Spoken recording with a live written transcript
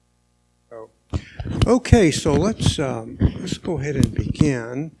Okay, so let's go ahead and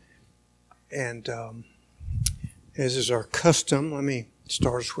begin. And as is our custom, let me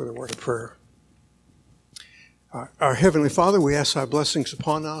start us with a word of prayer. Our Heavenly Father, we ask Thy blessings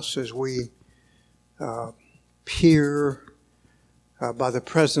upon us as we peer by the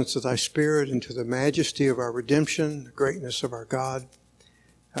presence of Thy Spirit into the majesty of our redemption, the greatness of our God,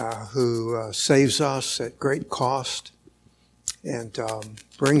 who saves us at great cost and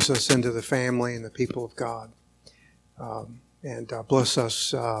brings us into the family and the people of God. And bless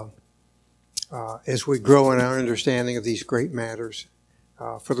us as we grow in our understanding of these great matters.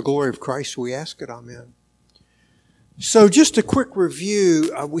 For the glory of Christ, we ask it. Amen. So just a quick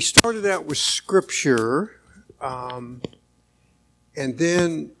review. We started out with Scripture, and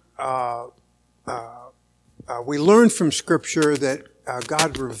then we learned from Scripture that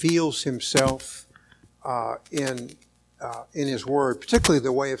God reveals Himself in His Word, particularly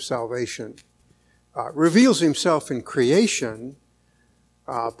the way of salvation. Reveals Himself in creation,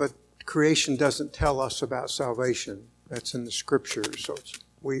 but creation doesn't tell us about salvation. That's in the Scriptures. So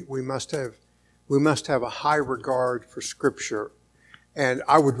we must have a high regard for Scripture. And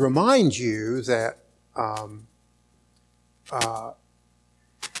I would remind you that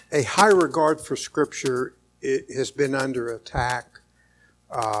a high regard for Scripture has been under attack,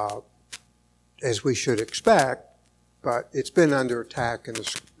 as we should expect. But it's been under attack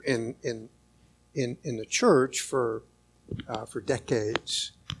in the church for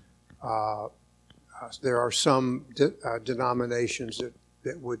decades. There are some denominations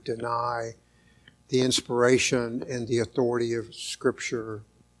that would deny the inspiration and the authority of Scripture,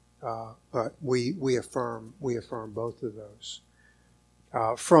 but we affirm both of those.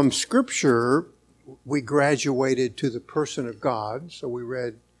 From Scripture, we graduated to the person of God. So we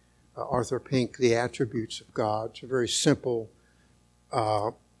read Arthur Pink, The Attributes of God. It's a very simple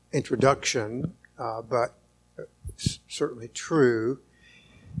introduction, but certainly true.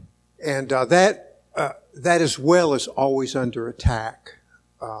 And that as well is always under attack,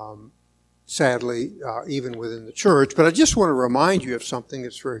 sadly, even within the church. But I just want to remind you of something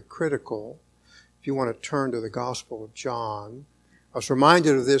that's very critical. If you want to turn to the Gospel of John. I was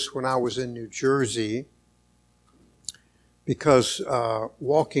reminded of this when I was in New Jersey, because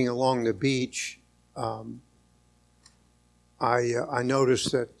walking along the beach, I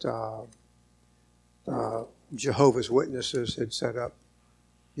noticed that Jehovah's Witnesses had set up,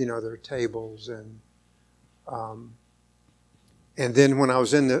 their tables, and then when I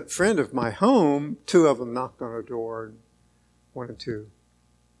was in the front of my home, two of them knocked on our door and wanted to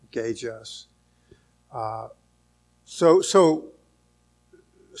engage us. So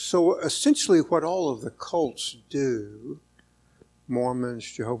essentially, what all of the cults do, Mormons,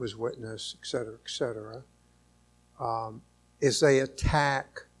 Jehovah's Witnesses, etc., is they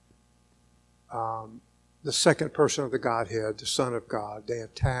attack the second person of the Godhead, the Son of God. They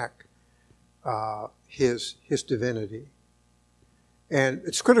attack His divinity. And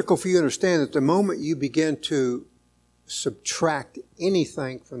it's critical for you to understand that the moment you begin to subtract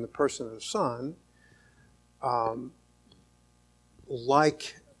anything from the person of the Son,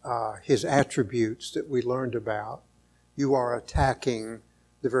 like His attributes that we learned about, you are attacking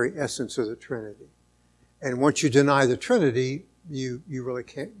the very essence of the Trinity. And once you deny the Trinity, you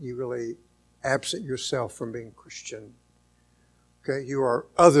really absent yourself from being Christian. Okay, you are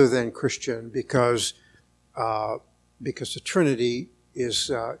other than Christian because the Trinity is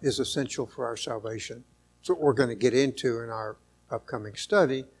essential for our salvation. So what we're going to get into in our upcoming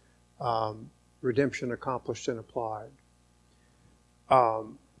study, redemption accomplished and applied. I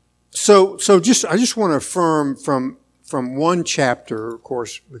just want to affirm from one chapter. Of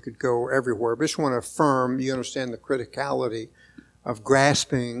course, we could go everywhere, but I just want to affirm you understand the criticality of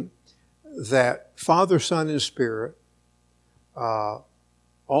grasping that Father, Son, and Spirit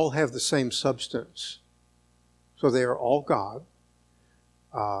all have the same substance. So they are all God.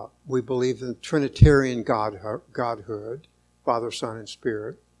 We believe in the Trinitarian Godhood, Father, Son, and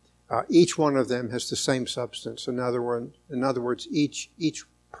Spirit. Each one of them has the same substance. In other words, each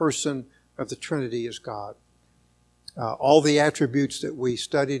person of the Trinity is God. All the attributes that we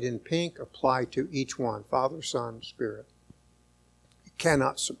studied in pink apply to each one, Father, Son, Spirit. You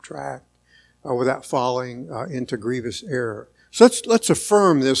cannot subtract without falling into grievous error. So let's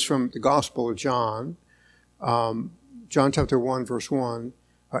affirm this from the Gospel of John. John chapter 1, verse 1.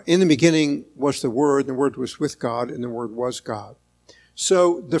 In the beginning was the Word, and the Word was with God, and the Word was God.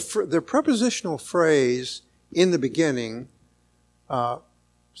 So the prepositional phrase, in the beginning,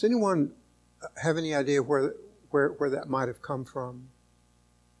 does anyone have any idea where that might have come from?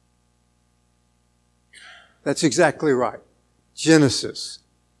 That's exactly right. Genesis.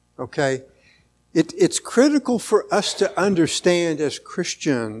 Okay? It's critical for us to understand as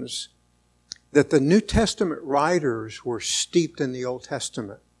Christians that the New Testament writers were steeped in the Old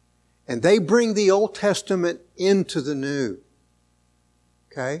Testament. And they bring the Old Testament into the New.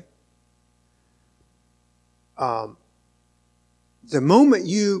 Okay? The moment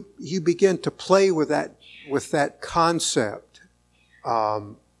you begin to play with that concept,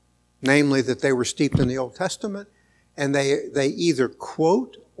 namely that they were steeped in the Old Testament, and they either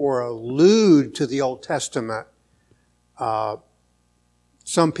quote or allude to the Old Testament,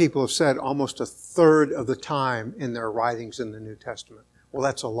 some people have said almost a third of the time in their writings in the New Testament. Well,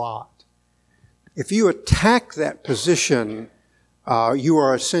 that's a lot. If you attack that position, you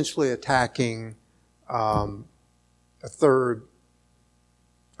are essentially attacking a third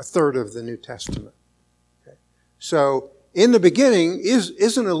of the New Testament. Okay. So, in the beginning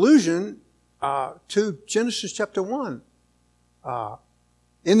is an allusion to Genesis chapter 1.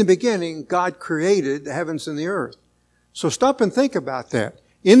 In the beginning, God created the heavens and the earth. So stop and think about that.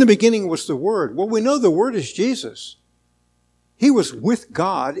 In the beginning was the Word. Well, we know the Word is Jesus. He was with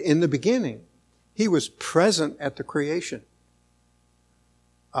God in the beginning. He was present at the creation.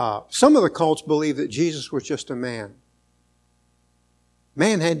 Some of the cults believe that Jesus was just a man.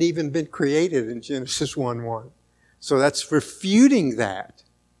 Man hadn't even been created in Genesis 1:1. So that's refuting that.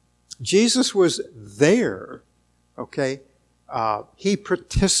 Jesus was there, okay? He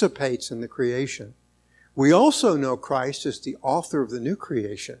participates in the creation. We also know Christ is the author of the new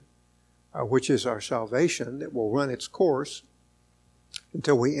creation, which is our salvation that will run its course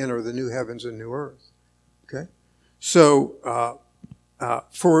until we enter the new heavens and new earth. Okay? So,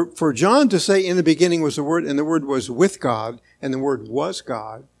 for John to say in the beginning was the Word, and the Word was with God, and the Word was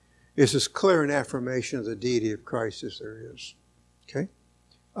God, is as clear an affirmation of the deity of Christ as there is. Okay?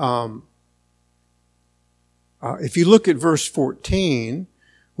 If you look at verse 14,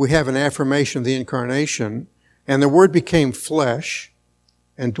 we have an affirmation of the incarnation, and the Word became flesh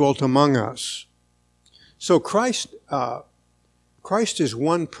and dwelt among us. So Christ is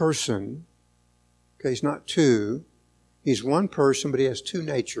one person. Okay, He's not two. He's one person, but He has two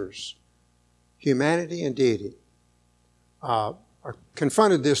natures, humanity and deity. I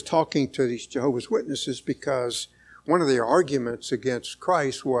confronted this talking to these Jehovah's Witnesses because one of their arguments against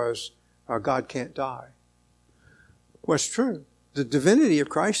Christ was God can't die. Well, it's true. The divinity of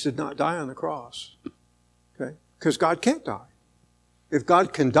Christ did not die on the cross. Okay? Because God can't die. If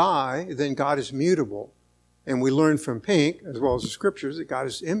God can die, then God is mutable. And we learn from Pink, as well as the Scriptures, that God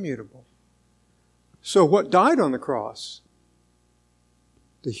is immutable. So what died on the cross?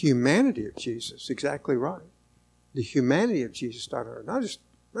 The humanity of Jesus. Exactly right. The humanity of Jesus died on earth. Not just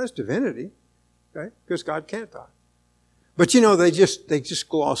divinity. Okay? Because God can't die. But they just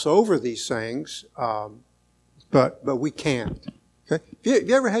gloss over these things. But we can't. Okay? Have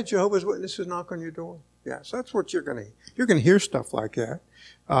you ever had Jehovah's Witnesses knock on your door? Yeah, so that's what you're going to hear stuff like that.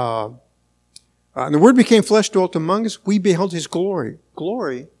 And the Word became flesh, dwelt among us. We beheld His glory.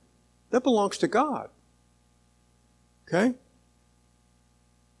 Glory, that belongs to God. Okay?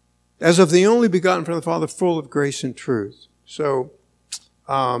 As of the only begotten from the Father, full of grace and truth. So,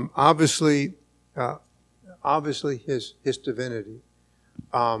 obviously His divinity.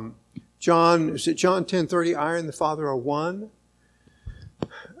 John 10:30, I and the Father are one.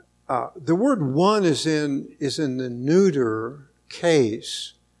 The word one is in the neuter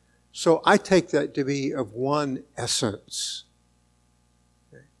case. So I take that to be of one essence.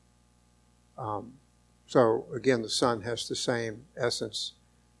 Okay. So again, the Son has the same essence.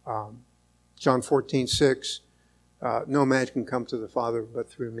 John 14:6, no man can come to the Father but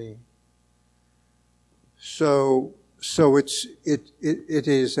through me. So it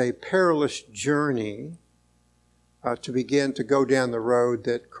is a perilous journey to begin to go down the road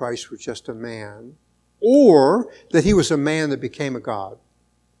that Christ was just a man, or that He was a man that became a God.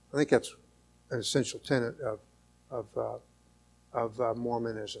 I think that's an essential tenet of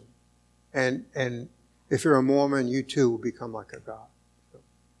Mormonism. And if you're a Mormon, you too will become like a God.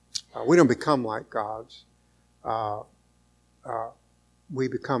 We don't become like gods. We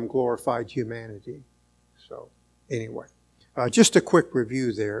become glorified humanity. So anyway, just a quick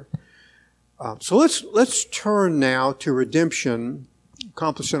review there. So let's turn now to redemption,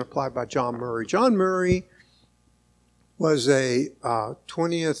 accomplished and applied by John Murray. John Murray was a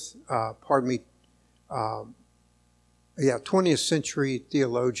 20th century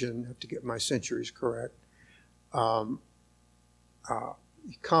theologian. I have to get my centuries correct.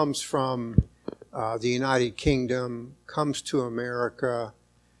 He comes from the United Kingdom, comes to America,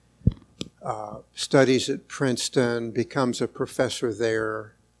 studies at Princeton, becomes a professor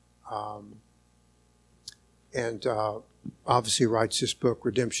there, and obviously writes this book,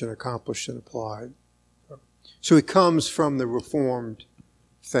 Redemption Accomplished and Applied. So he comes from the Reformed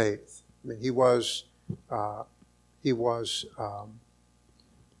faith. I mean, he was a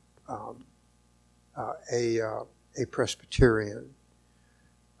Presbyterian,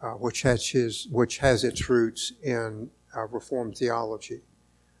 which has its roots in Reformed theology.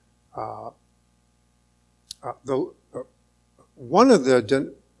 One of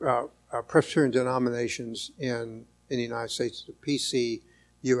the Presbyterian denominations in the United States, the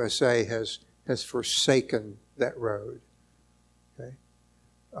PCUSA, has forsaken that road. Okay,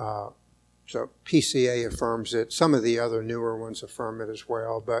 so PCA affirms it. Some of the other newer ones affirm it as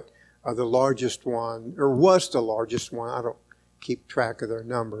well, but the largest one, or was the largest one, I don't keep track of their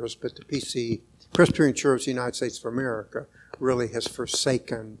numbers, but the Presbyterian Church of the United States of America really has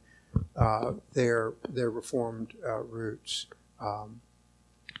forsaken their Reformed roots.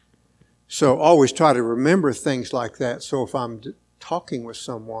 So always try to remember things like that. So if I'm talking with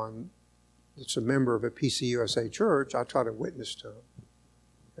someone that's a member of a PCUSA church, I try to witness to them.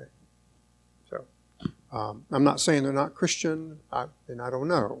 Okay. So I'm not saying they're not Christian, and I don't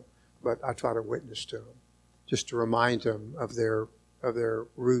know, but I try to witness to them, just to remind them of their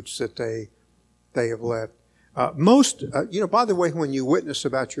roots that they have left. By the way, when you witness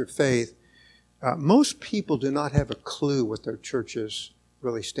about your faith, most people do not have a clue what their churches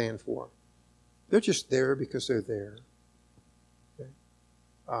really stand for. They're just there because they're there. Okay?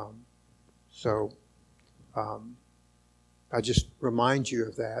 I just remind you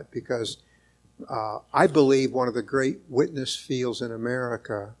of that because I believe one of the great witness fields in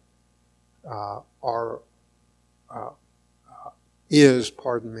America is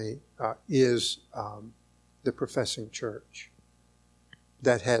the professing church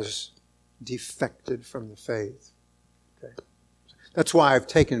that has defected from the faith. Okay, that's why I've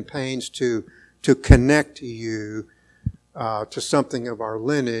taken pains to connect you to something of our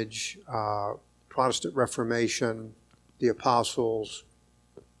lineage, Protestant Reformation, the Apostles,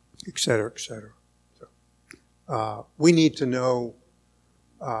 etc., etc. So, we need to know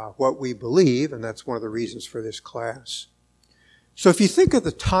what we believe, and that's one of the reasons for this class. So if you think of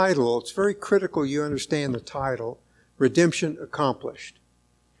the title, it's very critical you understand the title, Redemption Accomplished.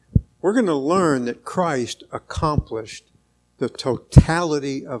 We're going to learn that Christ accomplished the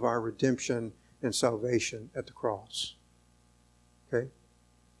totality of our redemption and salvation at the cross. Okay?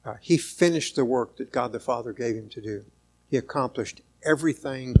 He finished the work that God the Father gave him to do. He accomplished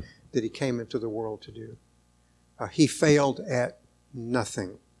everything that he came into the world to do. He failed at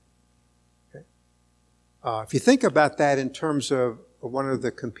nothing. Okay? If you think about that in terms of one of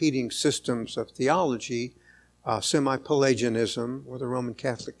the competing systems of theology, semi-Pelagianism, or the Roman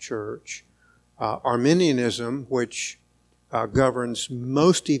Catholic Church, Arminianism, which governs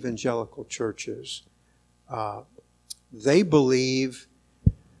most evangelical churches, they believe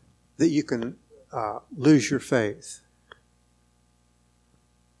that you can lose your faith.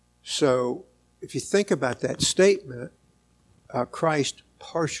 So if you think about that statement, Christ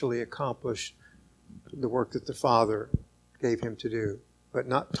partially accomplished the work that the Father gave him to do, but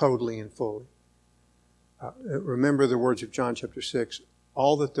not totally and fully. Remember the words of John chapter 6,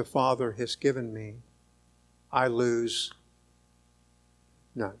 all that the Father has given me, I lose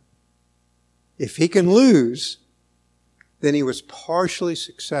none. If he can lose, then he was partially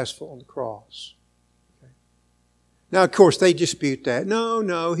successful on the cross. Okay. Now, of course, they dispute that.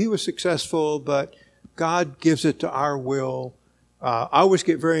 No, he was successful, but God gives it to our will. I always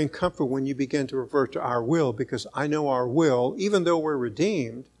get very uncomfortable when you begin to refer to our will, because I know our will, even though we're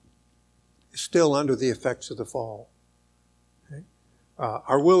redeemed, is still under the effects of the fall. Okay?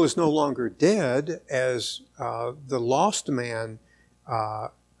 Our will is no longer dead, as the lost man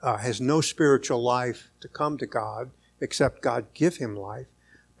has no spiritual life to come to God, except God give him life.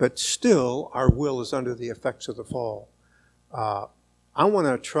 But still, our will is under the effects of the fall. I want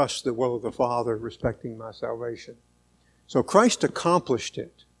to trust the will of the Father respecting my salvation. So Christ accomplished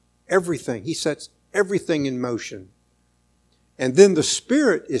it. Everything. He sets everything in motion. And then the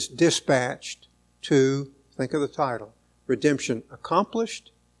Spirit is dispatched to, think of the title, Redemption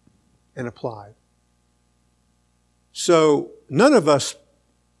Accomplished and Applied. So none of us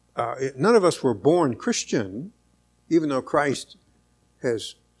were born Christian, even though Christ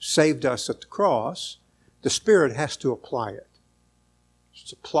has saved us at the cross. The Spirit has to apply it.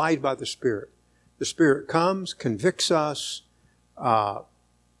 It's applied by the Spirit. The Spirit comes, convicts us,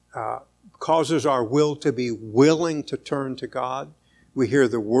 causes our will to be willing to turn to God. We hear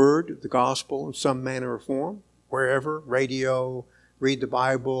the Word, the Gospel, in some manner or form, wherever, radio, read the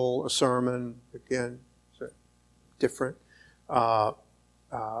Bible, a sermon, again, different. The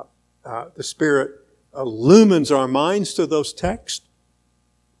Spirit illumines our minds to those texts,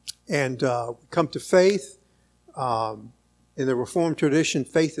 and we come to faith. In the Reformed tradition,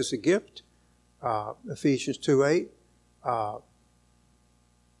 faith is a gift. Ephesians 2:8. Paul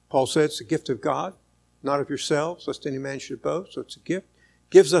said it's a gift of God, not of yourselves, lest any man should boast. So it's a gift.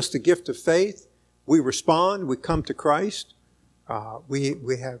 Gives us the gift of faith. We respond. We come to Christ.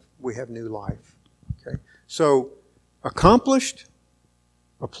 We have new life. Okay. So accomplished,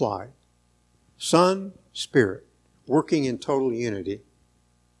 applied. Son, Spirit, working in total unity.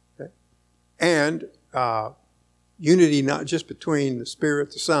 Okay. And unity not just between the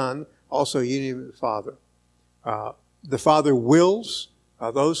Spirit, the Son, also unity with the Father. The Father wills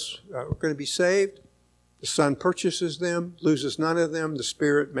those who are going to be saved. The Son purchases them, loses none of them. The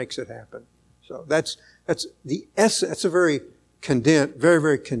Spirit makes it happen. So that's the essence. That's a very condensed,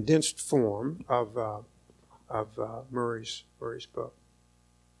 very condensed form of Murray's book.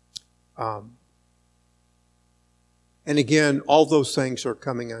 And again, all those things are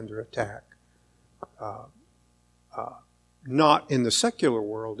coming under attack. Not in the secular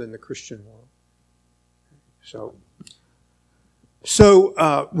world, in the Christian world.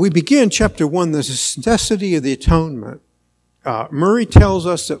 So we begin chapter 1, the necessity of the atonement. Murray tells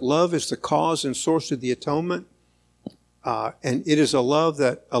us that love is the cause and source of the atonement, and it is a love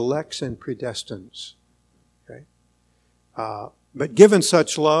that elects and predestines. Okay? But given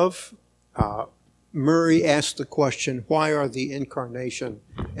such love, Murray asks the question, why are the incarnation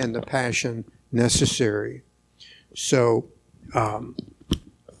and the passion necessary? So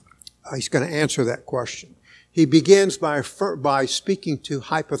he's going to answer that question. He begins by speaking to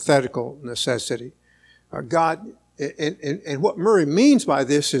hypothetical necessity. God, and what Murray means by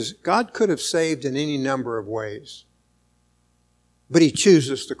this is God could have saved in any number of ways, but he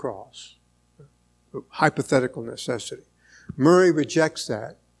chooses the cross. Hypothetical necessity. Murray rejects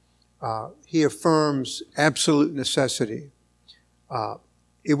that. He affirms absolute necessity.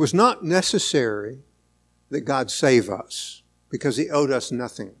 It was not necessary that God save us because he owed us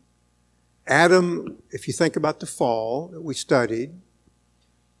nothing. Adam, if you think about the fall that we studied,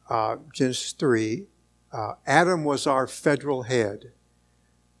 Genesis 3, Adam was our federal head.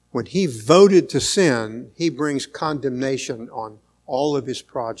 When he voted to sin, he brings condemnation on all of his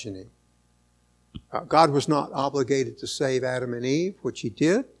progeny. God was not obligated to save Adam and Eve, which he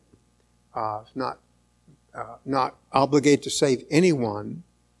did. Not obligated to save anyone,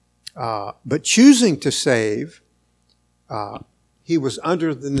 but choosing to save, he was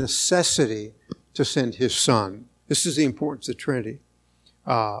under the necessity to send his Son. This is the importance of the Trinity.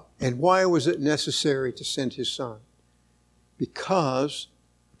 And why was it necessary to send his Son? Because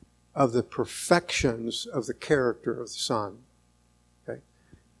of the perfections of the character of the Son. Okay?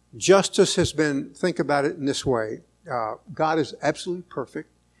 Justice has been, think about it in this way. God is absolutely perfect.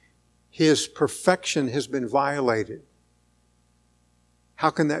 His perfection has been violated. How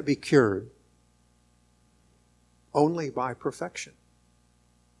can that be cured? Only by perfection.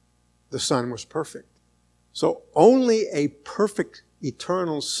 The Son was perfect. So only a perfect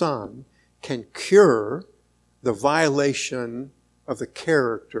eternal Son can cure the violation of the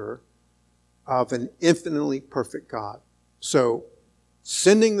character of an infinitely perfect God. So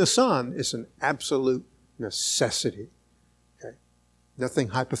sending the Son is an absolute necessity. Okay? Nothing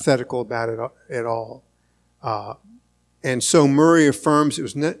hypothetical about it at all. And so Murray affirms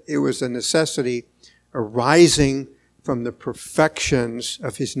it was a necessity arising from the perfections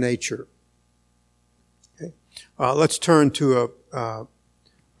of his nature. Okay? Let's turn to a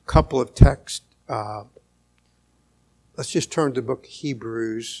couple of texts. Let's just turn to the book of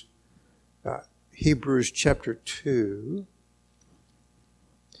Hebrews. Hebrews chapter 2.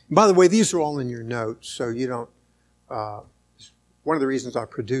 By the way, these are all in your notes, so you don't... one of the reasons I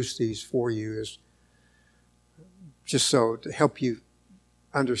produce these for you is just so to help you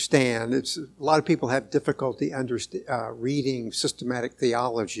understand. A lot of people have difficulty reading systematic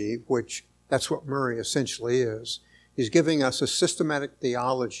theology, which that's what Murray essentially is. He's giving us a systematic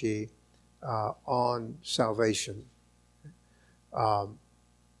theology on salvation. But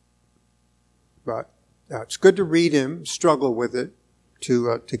it's good to read him, struggle with it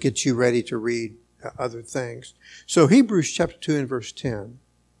to get you ready to read other things. So Hebrews chapter 2 and verse 10.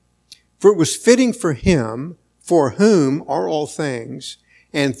 For it was fitting for him, for whom are all things,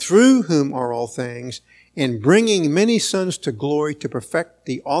 and through whom are all things, in bringing many sons to glory, to perfect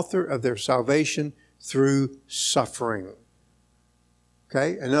the author of their salvation through suffering.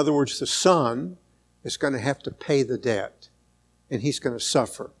 Okay? In other words, the Son is going to have to pay the debt, and he's going to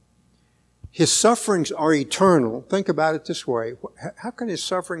suffer. His sufferings are eternal. Think about it this way. How can his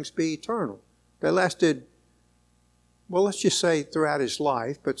sufferings be eternal? They lasted well, let's just say throughout his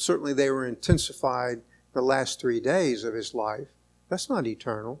life, but certainly they were intensified the last 3 days of his life. That's not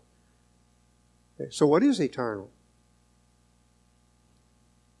eternal. Okay, so what is eternal?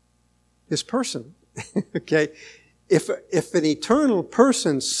 His person. Okay? If an eternal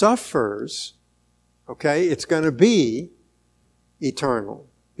person suffers, okay, it's going to be eternal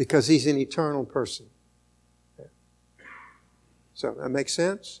because he's an eternal person. Okay. So that makes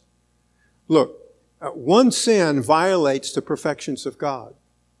sense? Look, one sin violates the perfections of God.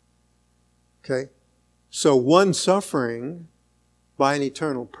 Okay? So one suffering by an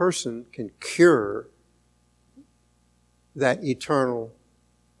eternal person can cure that eternal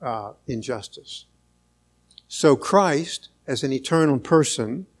injustice. So Christ, as an eternal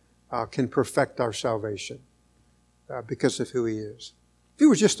person, can perfect our salvation because of who He is. If He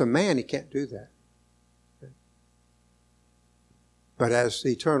was just a man, He can't do that. Okay? But as the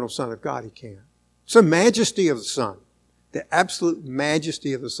eternal Son of God, He can. It's the majesty of the Son, the absolute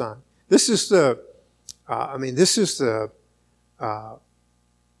majesty of the Son. This is the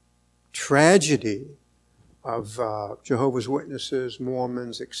tragedy of Jehovah's Witnesses,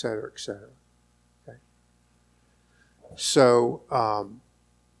 Mormons, etc., etc. Okay. So,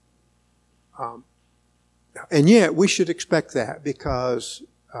 and yet we should expect that because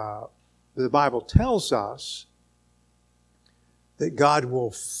the Bible tells us that God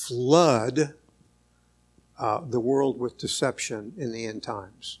will flood the world with deception in the end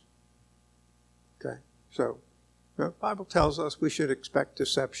times. Okay, so the Bible tells us we should expect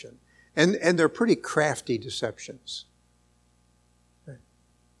deception. And they're pretty crafty deceptions. Okay.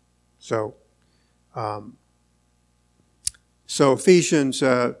 So Ephesians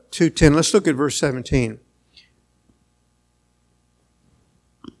 2:10. Let's look at verse 17.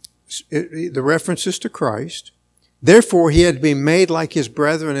 The reference is to Christ. Therefore, He had to be made like His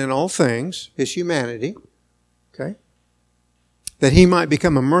brethren in all things, His humanity. Okay. That He might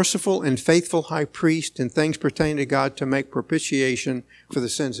become a merciful and faithful high priest in things pertaining to God to make propitiation for the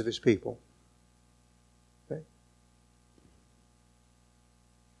sins of His people. Okay.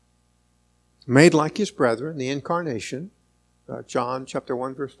 Made like His brethren, the incarnation, John chapter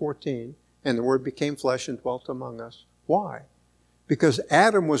 1 verse 14, and the Word became flesh and dwelt among us. Why? Because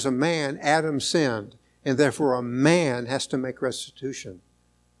Adam was a man, Adam sinned, and therefore a man has to make restitution.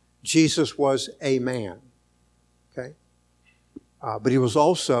 Jesus was a man. Okay? But He was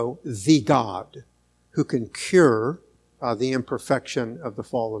also the God who can cure the imperfection of the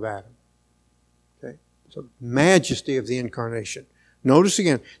fall of Adam. Okay? So, majesty of the incarnation. Notice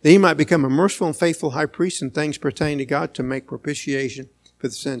again, that He might become a merciful and faithful high priest in things pertaining to God to make propitiation for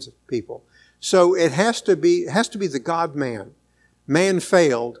the sins of people. So it has to be the God-man. Man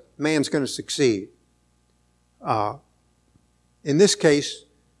failed, man's going to succeed. In this case,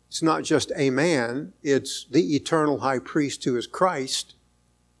 it's not just a man, it's the eternal high priest who is Christ.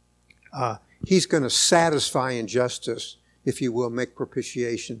 He's going to satisfy injustice, if you will, make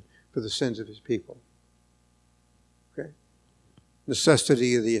propitiation for the sins of His people. Okay?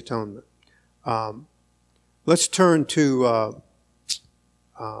 Necessity of the atonement. Let's turn to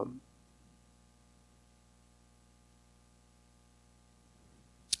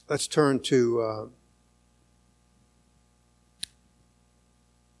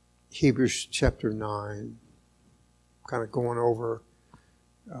Hebrews chapter 9, kind of going over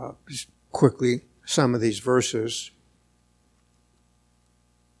just quickly some of these verses.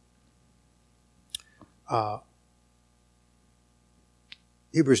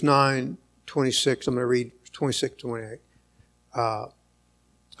 Hebrews 9:26, I'm going to read 26-28.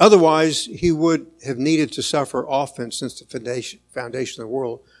 Otherwise, He would have needed to suffer often since the foundation of the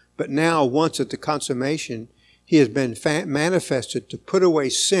world. But now, once at the consummation, He has been manifested to put away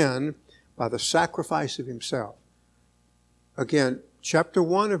sin by the sacrifice of Himself. Again, chapter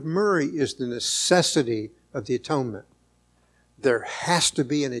 1 of Murray is the necessity of the atonement. There has to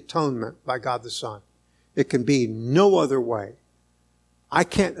be an atonement by God the Son. It can be no other way. I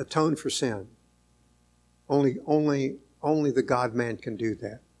can't atone for sin. Only the God-man can do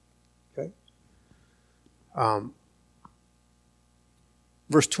that. Okay?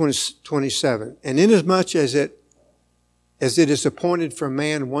 Verse 27. And inasmuch as it is appointed for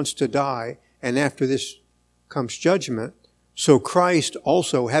man once to die, and after this comes judgment, so Christ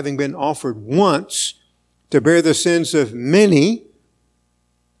also, having been offered once to bear the sins of many,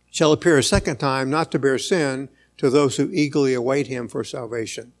 shall appear a second time, not to bear sin, to those who eagerly await Him for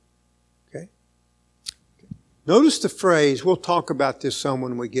salvation. Okay? Notice the phrase, we'll talk about this some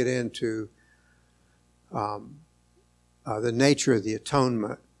when we get into the nature of the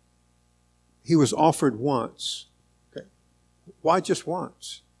atonement. He was offered once. Okay. Why just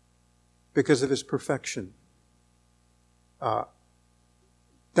once? Because of His perfection.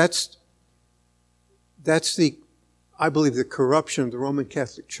 That's I believe, the corruption of the Roman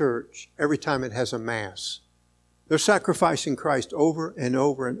Catholic Church every time it has a Mass. They're sacrificing Christ over and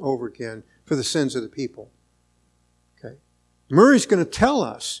over and over again for the sins of the people. Okay? Murray's going to tell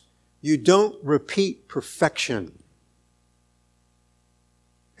us, you don't repeat perfection.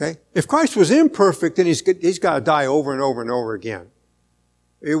 Okay? If Christ was imperfect, then he's got to die over and over and over again.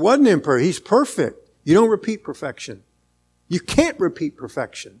 He wasn't imperfect. He's perfect. You don't repeat perfection. You can't repeat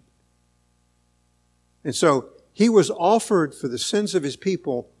perfection. And so, he was offered for the sins of his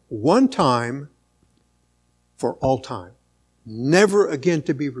people one time for all time. Never again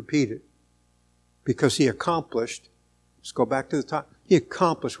to be repeated. Because he accomplished, let's go back to the top, he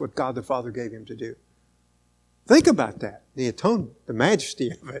accomplished what God the Father gave him to do. Think about that. The atonement, the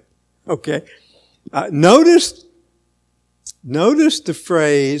majesty of it. Okay. Notice the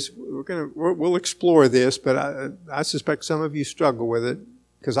phrase, we'll explore this, but I suspect some of you struggle with it,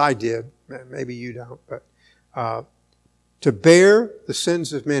 because I did. Maybe you don't, but to bear the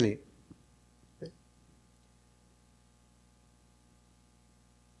sins of many.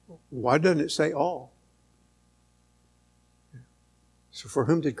 Why doesn't it say all? So for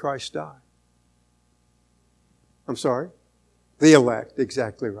whom did Christ die? I'm sorry? The elect,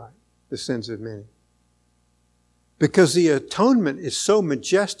 exactly right. The sins of many. Because the atonement is so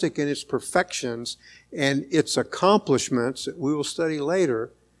majestic in its perfections and its accomplishments that we will study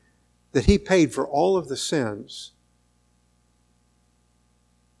later, that he paid for all of the sins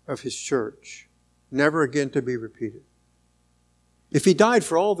of his church, never again to be repeated. If he died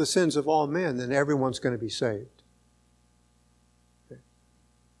for all the sins of all men, then everyone's going to be saved. Okay.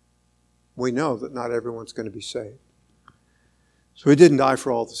 We know that not everyone's going to be saved. So he didn't die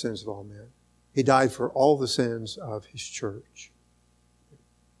for all the sins of all men. He died for all the sins of his church.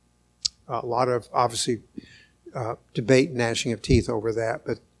 A lot of, obviously, debate and gnashing of teeth over that,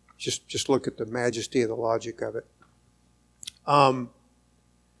 but just look at the majesty of the logic of it.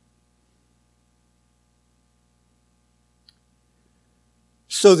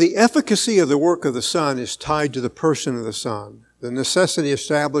 So the efficacy of the work of the Son is tied to the person of the Son. The necessity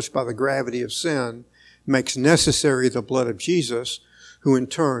established by the gravity of sin makes necessary the blood of Jesus, who in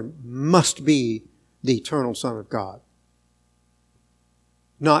turn must be the eternal Son of God.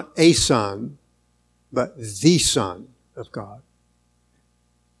 Not a Son, but the Son of God.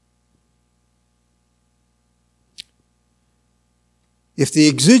 If the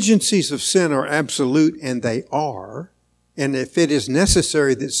exigencies of sin are absolute, and they are, and if it is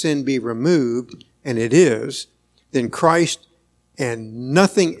necessary that sin be removed, and it is, then Christ and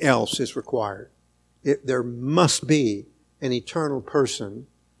nothing else is required. There must be an eternal person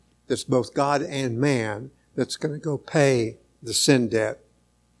that's both God and man that's going to go pay the sin debt.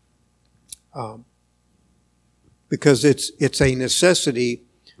 Because it's a necessity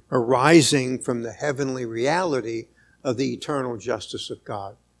arising from the heavenly reality of the eternal justice of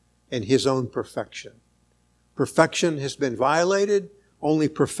God and his own perfection. Perfection has been violated, only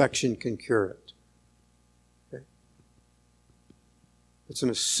perfection can cure it. Okay? It's an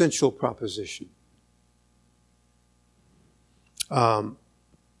essential proposition.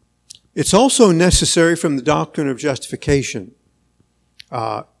 It's also necessary from the doctrine of justification.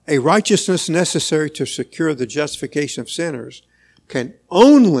 A righteousness necessary to secure the justification of sinners can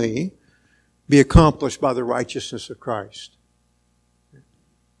only be accomplished by the righteousness of Christ.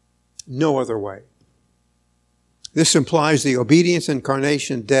 No other way. This implies the obedience,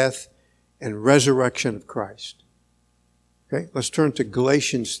 incarnation, death, and resurrection of Christ. Okay, let's turn to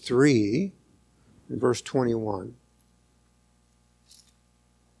Galatians 3, verse 21.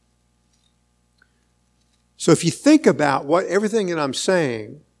 So if you think about everything that I'm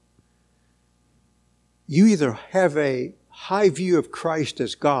saying, you either have a high view of Christ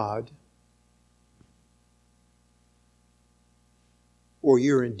as God, or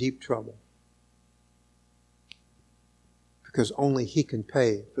you're in deep trouble. Because only he can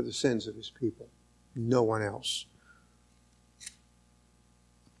pay for the sins of his people. No one else.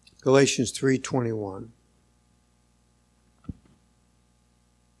 Galatians 3:21.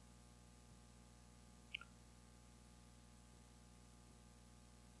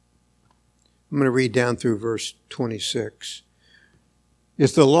 I'm going to read down through verse 26.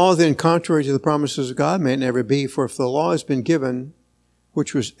 Is the law then contrary to the promises of God? May it never be. For if the law has been given,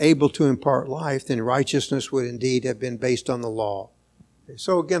 which was able to impart life, then righteousness would indeed have been based on the law. Okay,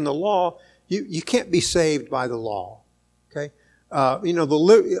 so again, the law, you can't be saved by the law. Okay,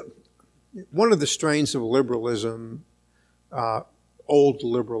 one of the strains of liberalism, old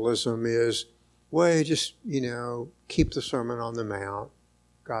liberalism, is, well, you just keep the Sermon on the Mount.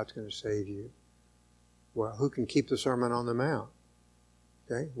 God's going to save you. Well, who can keep the Sermon on the Mount?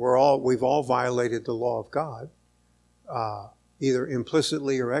 Okay, we've all violated the law of God, either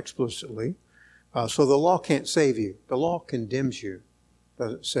implicitly or explicitly. So the law can't save you. The law condemns you,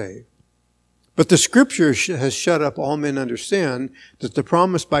 doesn't save. But the Scripture has shut up all men under sin, that the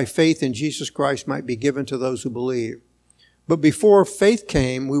promise by faith in Jesus Christ might be given to those who believe. But before faith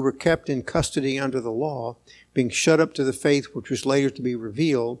came, we were kept in custody under the law, being shut up to the faith which was later to be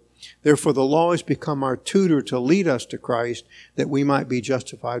revealed. Therefore the law has become our tutor to lead us to Christ, that we might be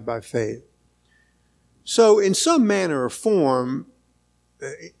justified by faith. So in some manner or form,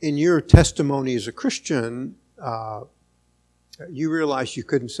 in your testimony as a Christian, you realized you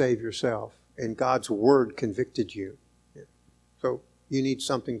couldn't save yourself, and God's Word convicted you. So you need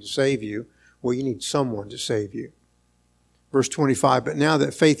something to save you. Well, you need someone to save you. Verse 25, but now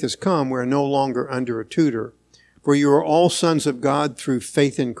that faith has come, we are no longer under a tutor. For you are all sons of God through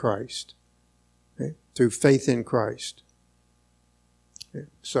faith in Christ. Okay? Through faith in Christ. Okay?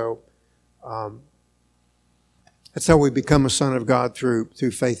 So, that's how we become a son of God, through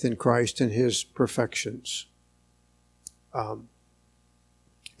faith in Christ and His perfections.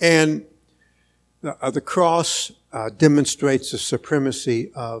 And the cross demonstrates the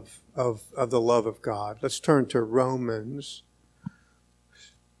supremacy of the love of God. Let's turn to Romans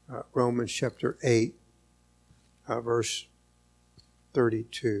chapter 8, verse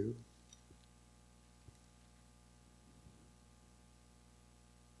 32.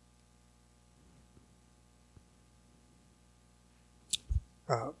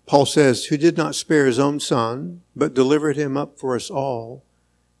 Paul says, who did not spare His own Son, but delivered Him up for us all,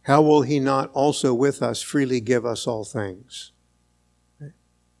 how will He not also with us freely give us all things?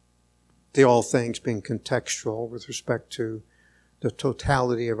 The all things being contextual with respect to the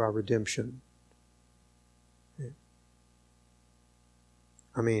totality of our redemption.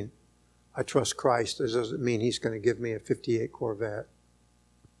 I mean, I trust Christ. This doesn't mean He's going to give me a 58 Corvette.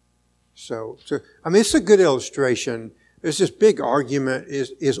 So I mean, it's a good illustration. There's this big argument,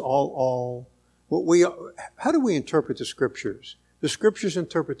 is all how do we interpret the Scriptures? The Scriptures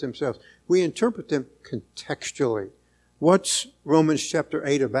interpret themselves. We interpret them contextually. What's Romans chapter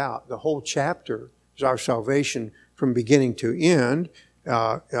 8 about? The whole chapter is our salvation from beginning to end,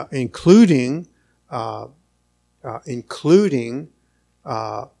 including the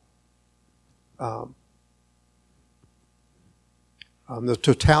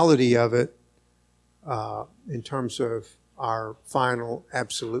totality of it in terms of our final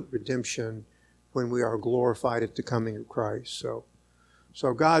absolute redemption when we are glorified at the coming of Christ.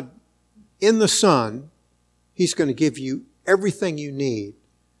 So God, in the Son, He's going to give you everything you need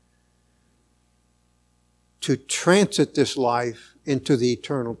to transit this life into the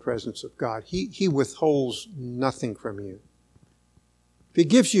eternal presence of God. He withholds nothing from you. If He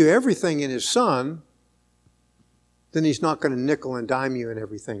gives you everything in His Son, then He's not going to nickel and dime you in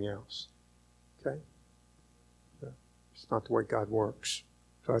everything else. Okay? It's not the way God works.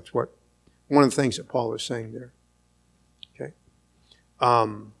 So that's one of the things that Paul is saying there. Okay?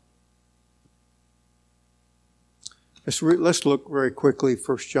 Let's look very quickly,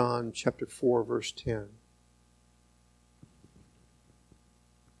 1 John chapter 4, verse 10.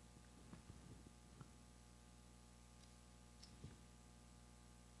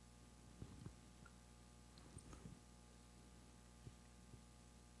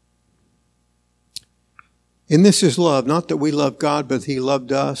 In this is love, not that we love God, but He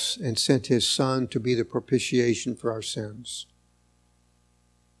loved us and sent His Son to be the propitiation for our sins.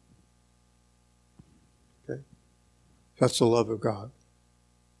 Okay? That's the love of God.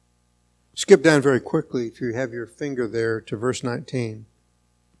 Skip down very quickly, if you have your finger there, to verse 19.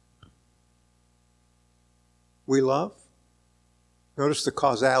 We love. Notice the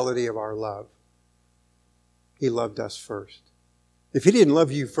causality of our love. He loved us first. If He didn't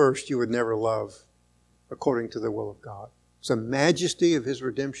love you first, you would never love according to the will of God. It's the majesty of His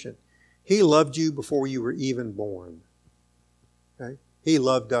redemption. He loved you before you were even born. Okay? He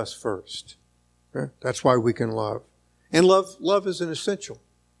loved us first. Okay? That's why we can love. And love is an essential.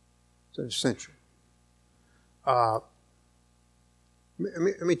 It's an essential.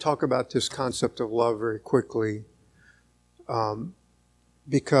 Let me talk about this concept of love very quickly,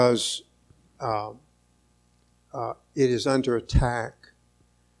 because it is under attack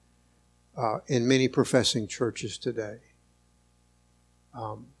in many professing churches today.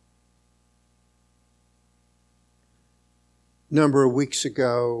 Number of weeks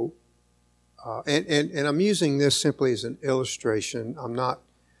ago, and I'm using this simply as an illustration. I'm not,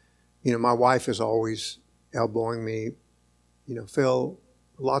 my wife is always elbowing me, Phil,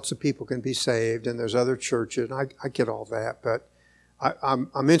 lots of people can be saved and there's other churches, and I get all that, but I'm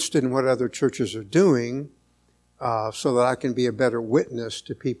interested in what other churches are doing so that I can be a better witness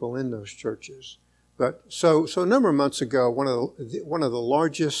to people in those churches. But so a number of months ago, one of the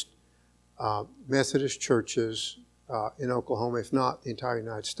largest Methodist churches in Oklahoma, if not the entire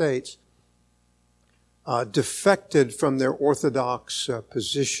United States, defected from their orthodox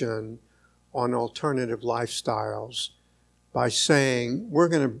position on alternative lifestyles by saying we're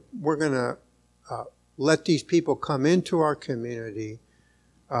going to let these people come into our community,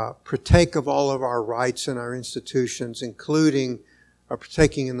 partake of all of our rights and our institutions, including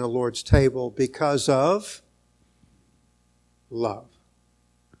partaking in the Lord's table, because of love.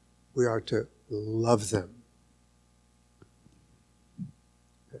 We are to love them.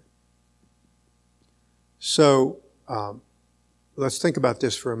 Okay. So let's think about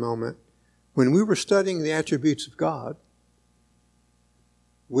this for a moment. When we were studying the attributes of God,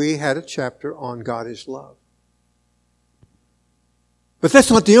 we had a chapter on God is love. But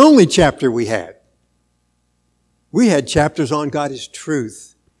that's not the only chapter we had. We had chapters on God is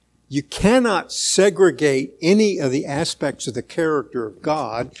truth. You cannot segregate any of the aspects of the character of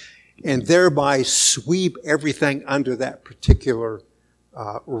God and thereby sweep everything under that particular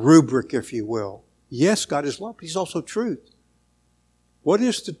rubric, if you will. Yes, God is love, but He's also truth. What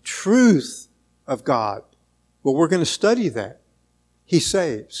is the truth of God? Well, we're going to study that. He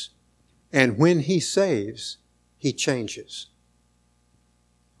saves. And when He saves, He changes.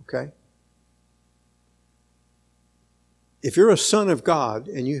 Okay? If you're a son of God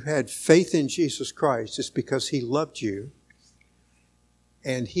and you had faith in Jesus Christ, it's because He loved you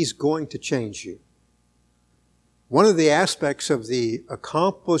and He's going to change you. One of the aspects of the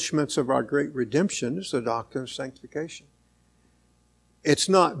accomplishments of our great redemption is the doctrine of sanctification. It's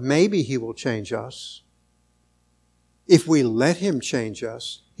not maybe He will change us. If we let Him change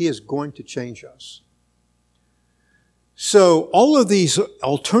us, He is going to change us. So all of these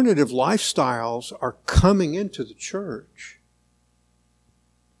alternative lifestyles are coming into the church.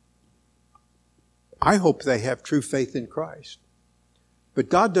 I hope they have true faith in Christ. But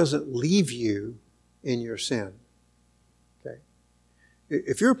God doesn't leave you in your sin. Okay?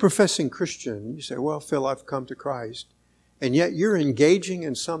 If you're a professing Christian, you say, well, Phil, I've come to Christ, and yet you're engaging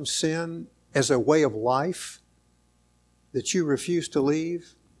in some sin as a way of life that you refuse to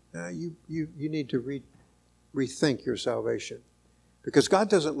leave, you need to rethink your salvation. Because God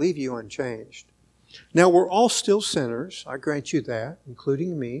doesn't leave you unchanged. Now, we're all still sinners. I grant you that,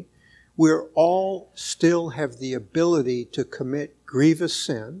 including me. We're all still have the ability to commit grievous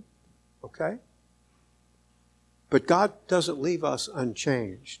sin. Okay? But God doesn't leave us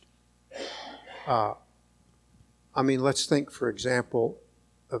unchanged. Let's think, for example,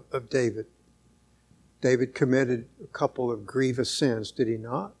 of David. David committed a couple of grievous sins, did he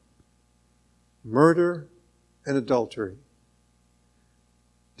not? Murder and adultery.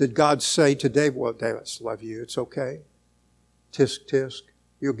 Did God say to David, well, David, I love you, it's okay. Tisk, tisk,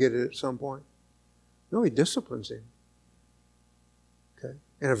 you'll get it at some point. No, He disciplines him. Okay?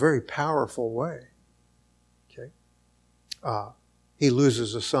 In a very powerful way. Okay? He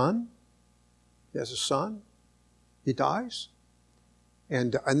loses a son. He has a son. He dies.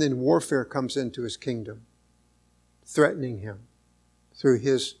 And then warfare comes into his kingdom, threatening him through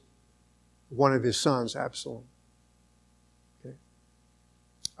one of his sons, Absalom. Okay.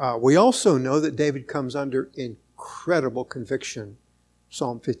 We also know that David comes under incredible conviction,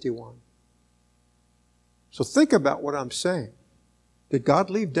 Psalm 51. So think about what I'm saying. Did God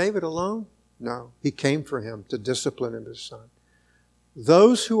leave David alone? No. He came for him to discipline him, his son.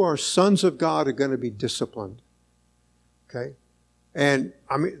 Those who are sons of God are going to be disciplined. Okay? And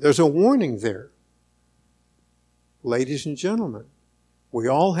there's a warning there. Ladies and gentlemen, we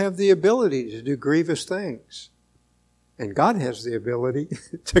all have the ability to do grievous things. And God has the ability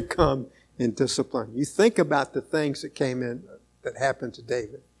to come and discipline. You think about the things that happened to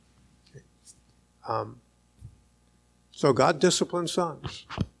David. So God disciplines sons.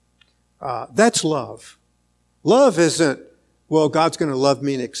 That's love. Love isn't, well, God's going to love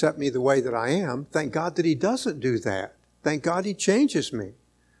me and accept me the way that I am. Thank God that He doesn't do that. Thank God He changes me.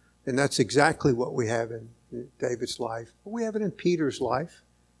 And that's exactly what we have in David's life. We have it in Peter's life.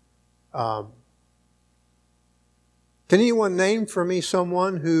 Can anyone name for me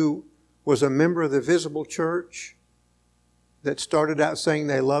someone who was a member of the visible church that started out saying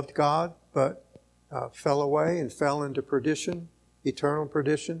they loved God, but fell away and fell into perdition, eternal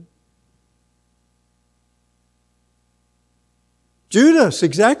perdition? Judas,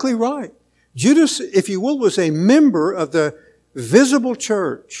 exactly right. Judas, if you will, was a member of the visible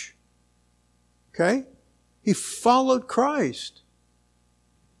church. Okay? He followed Christ.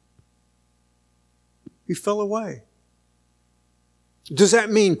 He fell away. Does that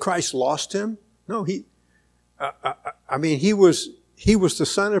mean Christ lost him? No, he was the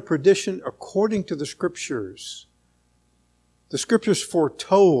son of perdition according to the Scriptures. The Scriptures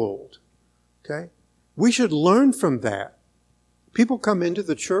foretold. Okay? We should learn from that. People come into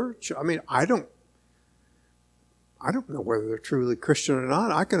the church. I don't know whether they're truly Christian or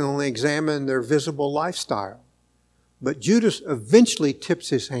not. I can only examine their visible lifestyle. But Judas eventually tips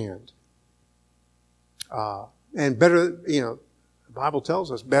his hand. And better, the Bible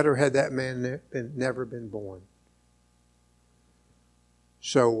tells us, better had that man never been born.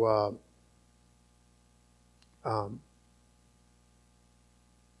 So,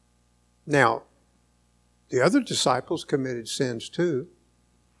 now, the other disciples committed sins too.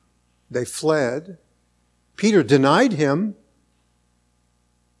 They fled. Peter denied him.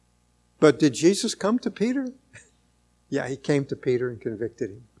 But did Jesus come to Peter? Yeah, he came to Peter and convicted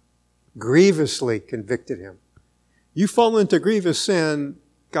him. Grievously convicted him. You fall into grievous sin,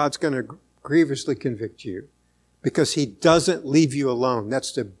 God's going to grievously convict you because He doesn't leave you alone.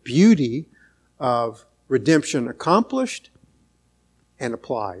 That's the beauty of redemption accomplished and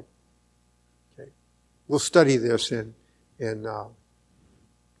applied. Okay. We'll study this in the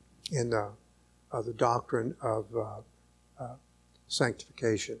doctrine of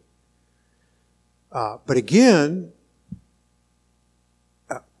sanctification. But again,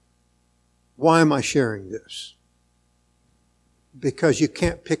 why am I sharing this? Because you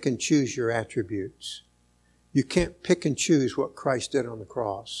can't pick and choose your attributes. You can't pick and choose what Christ did on the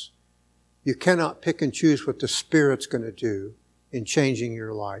cross. You cannot pick and choose what the Spirit's going to do in changing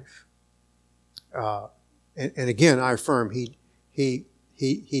your life. And again, I affirm He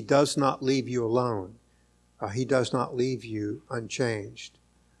does not leave you alone. He does not leave you unchanged.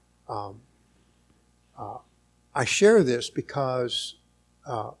 I share this because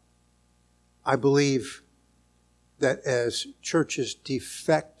I believe that as churches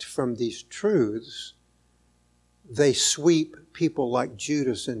defect from these truths, they sweep people like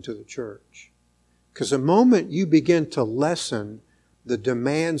Judas into the church. Because the moment you begin to lessen the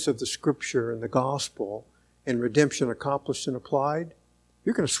demands of the Scripture and the gospel and redemption accomplished and applied,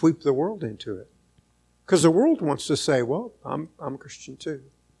 you're going to sweep the world into it. Because the world wants to say, well, I'm a Christian too.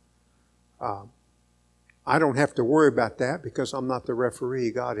 I don't have to worry about that because I'm not the referee,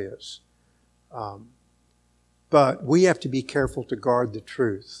 God is. But we have to be careful to guard the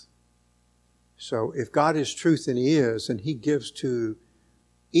truth. So if God is truth, and He is, and He gives to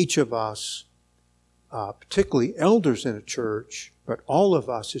each of us, particularly elders in a church, but all of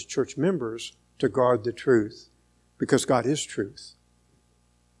us as church members, to guard the truth, because God is truth.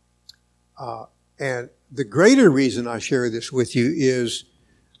 And the greater reason I share this with you is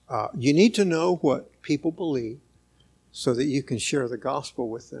you need to know what people believe so that you can share the gospel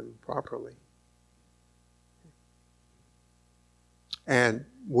with them properly. And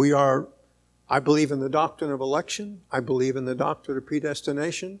I believe in the doctrine of election. I believe in the doctrine of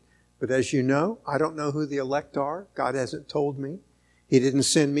predestination. But as you know, I don't know who the elect are. God hasn't told me. He didn't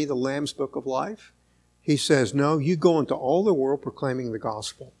send me the Lamb's Book of Life. He says, no, you go into all the world proclaiming the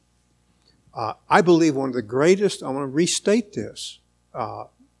gospel. I believe one of the greatest, I want to restate this, I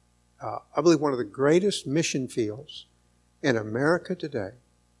believe one of the greatest mission fields in America today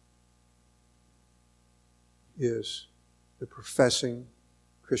is the professing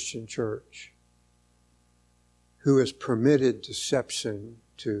Christian church who has permitted deception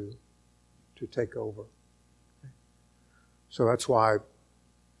to take over. So that's why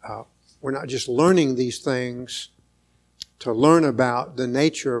we're not just learning these things to learn about the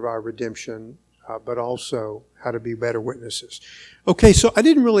nature of our redemption, but also how to be better witnesses. Okay, so I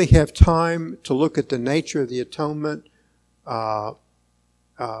didn't really have time to look at the nature of the atonement, but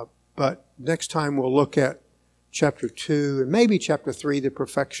next time we'll look at chapter 2 and maybe chapter 3, the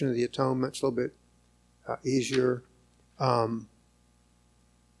perfection of the atonement. It's a little bit easier. When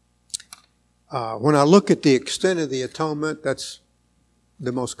I look at the extent of the atonement, that's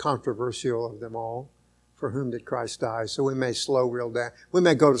the most controversial of them all. For whom did Christ die? So we may we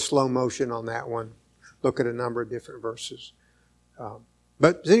may go to slow motion on that one, look at a number of different verses.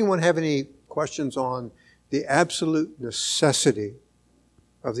 But does anyone have any questions on the absolute necessity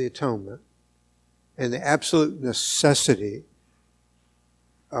of the atonement and the absolute necessity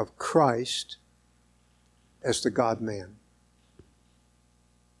of Christ as the God-man?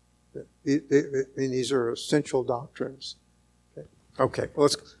 These are essential doctrines. Okay, well,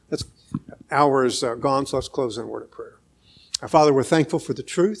 let's hours gone, so let's close in a word of prayer. Father, we're thankful for the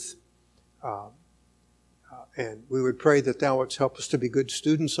truth, and we would pray that Thou wouldst help us to be good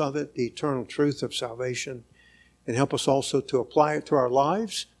students of it, the eternal truth of salvation, and help us also to apply it to our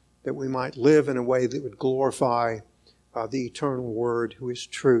lives, that we might live in a way that would glorify the eternal Word, who is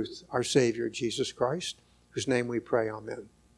truth, our Savior, Jesus Christ, whose name we pray, amen.